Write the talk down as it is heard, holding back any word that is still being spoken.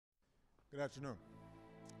Good afternoon.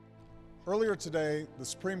 Earlier today, the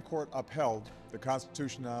Supreme Court upheld the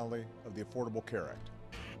constitutionality of the Affordable Care Act.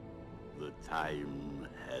 The time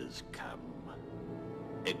has come.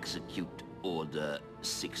 Execute Order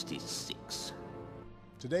 66.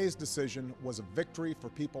 Today's decision was a victory for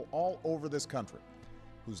people all over this country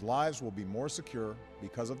whose lives will be more secure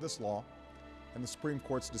because of this law and the Supreme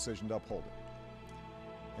Court's decision to uphold it.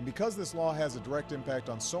 And because this law has a direct impact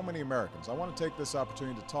on so many Americans, I want to take this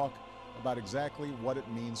opportunity to talk about exactly what it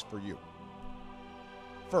means for you.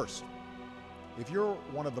 First, if you're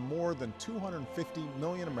one of the more than 250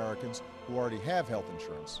 million Americans who already have health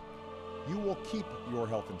insurance, you will keep your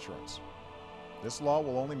health insurance. This law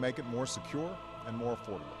will only make it more secure and more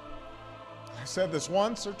affordable. I said this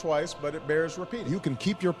once or twice, but it bears repeating. You can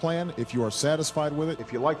keep your plan if you are satisfied with it.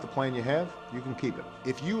 If you like the plan you have, you can keep it.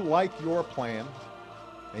 If you like your plan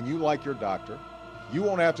and you like your doctor, you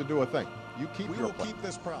won't have to do a thing. You keep your plan. We will keep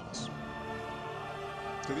this promise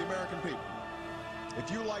to the American people.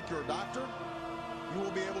 If you like your doctor, you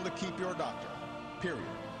will be able to keep your doctor, period.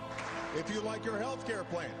 If you like your health care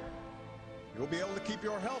plan, you'll be able to keep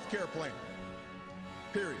your health care plan,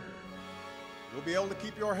 period. You'll be able to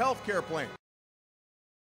keep your health care plan.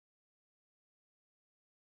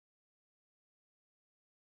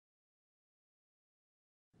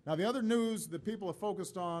 Now, the other news that people have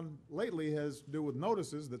focused on lately has to do with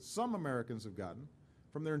notices that some Americans have gotten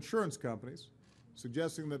from their insurance companies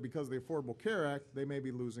suggesting that because of the Affordable Care Act, they may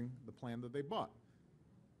be losing the plan that they bought.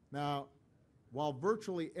 Now, while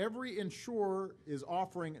virtually every insurer is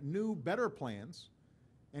offering new, better plans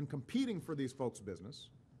and competing for these folks' business,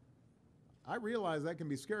 I realize that can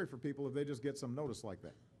be scary for people if they just get some notice like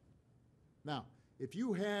that. Now, if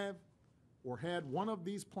you have or had one of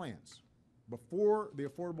these plans before the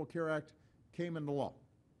Affordable Care Act came into law,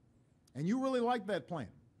 and you really liked that plan,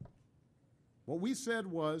 what we said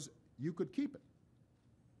was you could keep it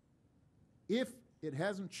if it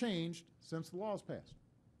hasn't changed since the law was passed.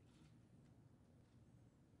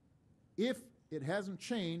 If it hasn't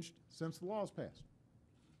changed since the law was passed.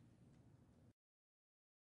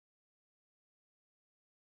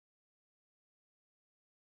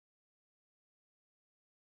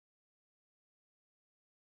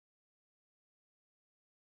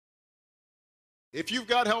 If you've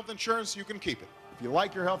got health insurance, you can keep it. If you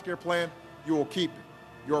like your health care plan, you will keep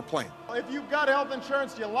your plan. If you've got health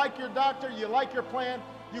insurance, you like your doctor, you like your plan,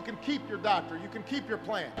 you can keep your doctor, you can keep your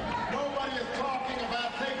plan. Nobody is talking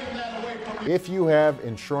about taking that away from you. If you have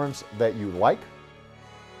insurance that you like,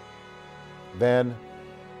 then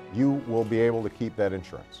you will be able to keep that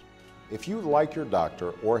insurance. If you like your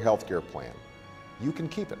doctor or health care plan, you can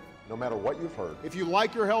keep it, no matter what you've heard. If you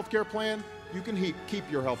like your health care plan, you can keep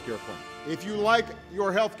your health care plan. If you like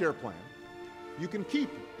your health care plan, you can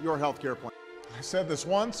keep your health care plan. I said this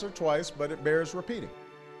once or twice, but it bears repeating.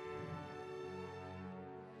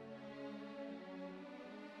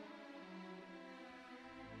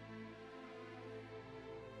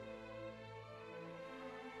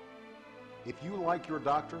 If you like your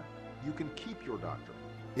doctor, you can keep your doctor.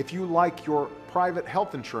 If you like your private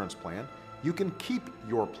health insurance plan, you can keep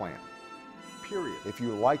your plan, period. If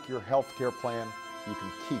you like your health care plan, you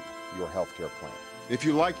can keep your health care plan. If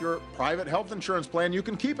you like your private health insurance plan, you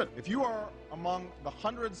can keep it. If you are among the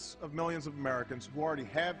hundreds of millions of Americans who already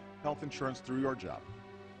have health insurance through your job,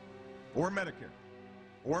 or Medicare,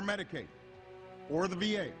 or Medicaid, or the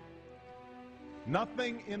VA,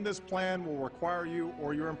 nothing in this plan will require you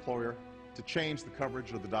or your employer to change the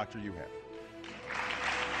coverage of the doctor you have.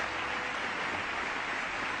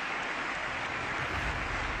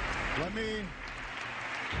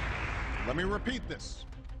 Let me repeat this.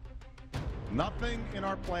 Nothing in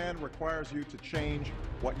our plan requires you to change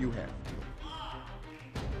what you have.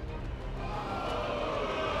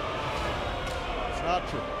 It's not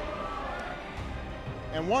true.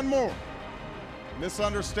 And one more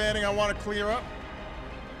misunderstanding I want to clear up.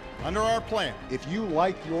 Under our plan, if you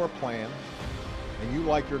like your plan and you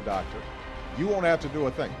like your doctor, you won't have to do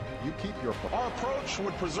a thing. You keep your plan. Our approach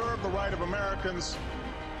would preserve the right of Americans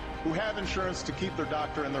who have insurance to keep their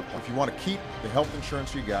doctor and their plan. If you want to keep the health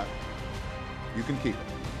insurance you got, you can keep it.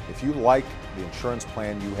 If you like the insurance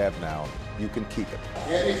plan you have now, you can keep it.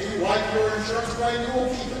 And if you like your insurance plan, you will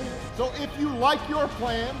keep it. So if you like your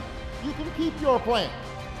plan, you can keep your plan.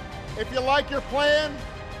 If you like your plan,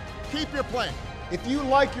 keep your plan. If you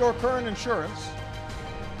like your current insurance,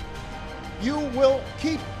 you will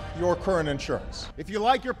keep your current insurance. If you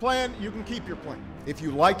like your plan, you can keep your plan. If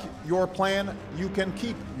you like your plan, you can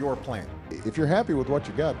keep your plan. If you're happy with what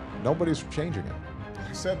you got, nobody's changing it.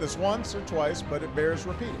 I said this once or twice, but it bears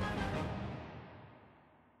repeating.